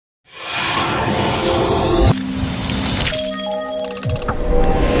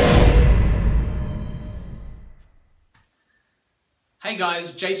Hey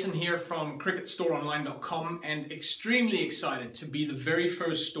guys, Jason here from cricketstoreonline.com, and extremely excited to be the very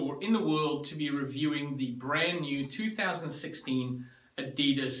first store in the world to be reviewing the brand new 2016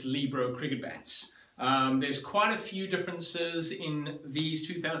 Adidas Libro cricket bats. There's quite a few differences in these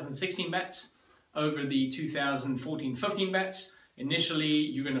 2016 bats over the 2014-15 bats. Initially,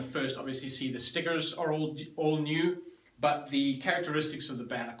 you're going to first obviously see the stickers are all new, but the characteristics of the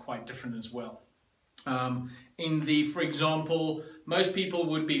bat are quite different as well. For example, most people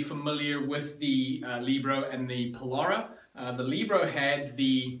would be familiar with the Libro and the Polara. The Libro had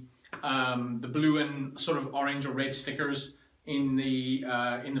the blue and sort of orange or red stickers in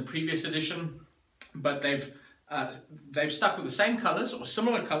the previous edition, but they've stuck with the same colors or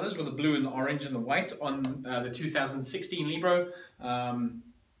similar colors with the blue and the orange and the white on the 2016 Libro.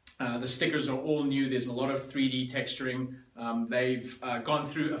 The stickers are all new. There's a lot of 3D texturing. They've gone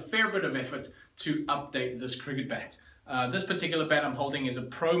through a fair bit of effort to update this cricket bat. This particular bat I'm holding is a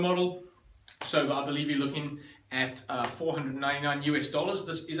Pro model, so I believe you're looking at $499 US.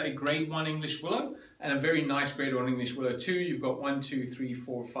 This is a grade 1 English Willow and a very nice grade 1 English Willow too. You've got 1, 2, 3,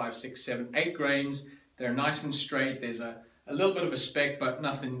 4, 5, 6, 7, 8 grains. They're nice and straight. There's a little bit of a speck, but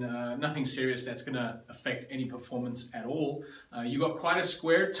nothing serious that's going to affect any performance at all. You've got quite a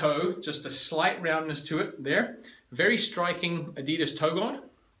square toe, just a slight roundness to it there. Very striking Adidas toe guard.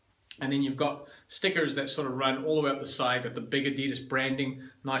 And then you've got stickers that sort of run all the way up the side, got the big Adidas branding,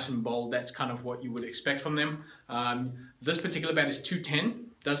 nice and bold. That's kind of what you would expect from them. This particular bat is 210,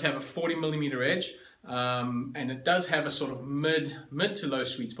 does have a 40mm edge, and it does have a sort of mid to low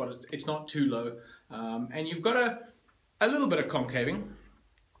sweet spot. It's not too low. And you've got a little bit of concaving.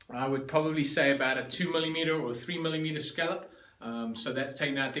 I would probably say about a 2mm or 3mm scallop. So that's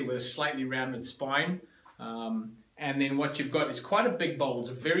taken out there with a slightly rounded spine. And then what you've got is quite a big bulge,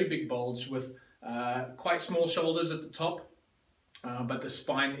 a very big bulge with quite small shoulders at the top. But the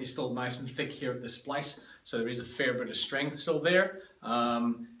spine is still nice and thick here at the splice. So there is a fair bit of strength still there.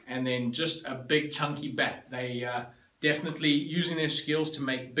 And then just a big chunky bat. They definitely using their skills to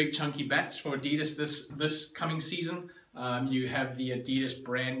make big chunky bats for Adidas this coming season. You have the Adidas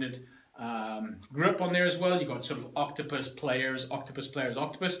branded grip on there as well. You've got sort of octopus players, octopus.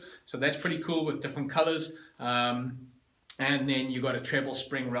 So that's pretty cool with different colors. And then you've got a treble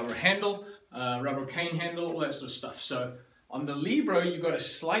spring rubber handle, rubber cane handle, all that sort of stuff. So on the Libro, you've got a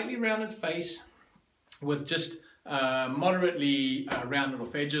slightly rounded face with just moderately rounded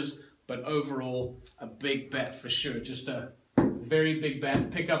off edges, but overall a big bat for sure. Just a very big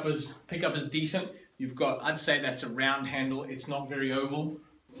bat. Pickup is decent. You've got, I'd say that's a round handle. It's not very oval.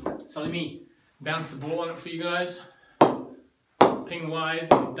 So let me bounce the ball on it for you guys. Ping wise,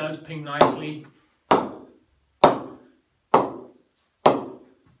 it does ping nicely.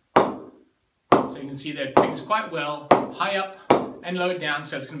 So you can see that it pings quite well, high up and low down,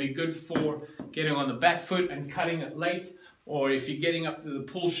 so it's going to be good for getting on the back foot and cutting it late. Or if you're getting up to the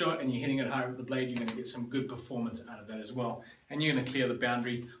pull shot and you're hitting it higher with the blade, you're going to get some good performance out of that as well. And you're going to clear the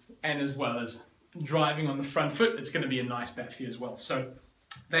boundary, and as well as driving on the front foot, it's going to be a nice bat for you as well. So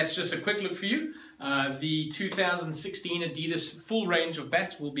that's just a quick look for you. The 2016 Adidas full range of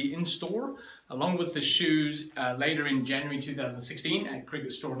bats will be in store, along with the shoes later in January 2016 at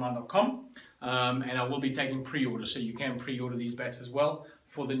cricketstoreonline.com. And I will be taking pre-orders, so you can pre-order these bats as well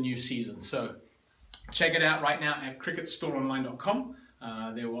for the new season. So check it out right now at cricketstoreonline.com.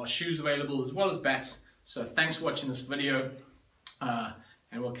 There are shoes available as well as bats. So thanks for watching this video,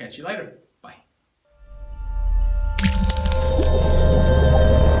 and we'll catch you later.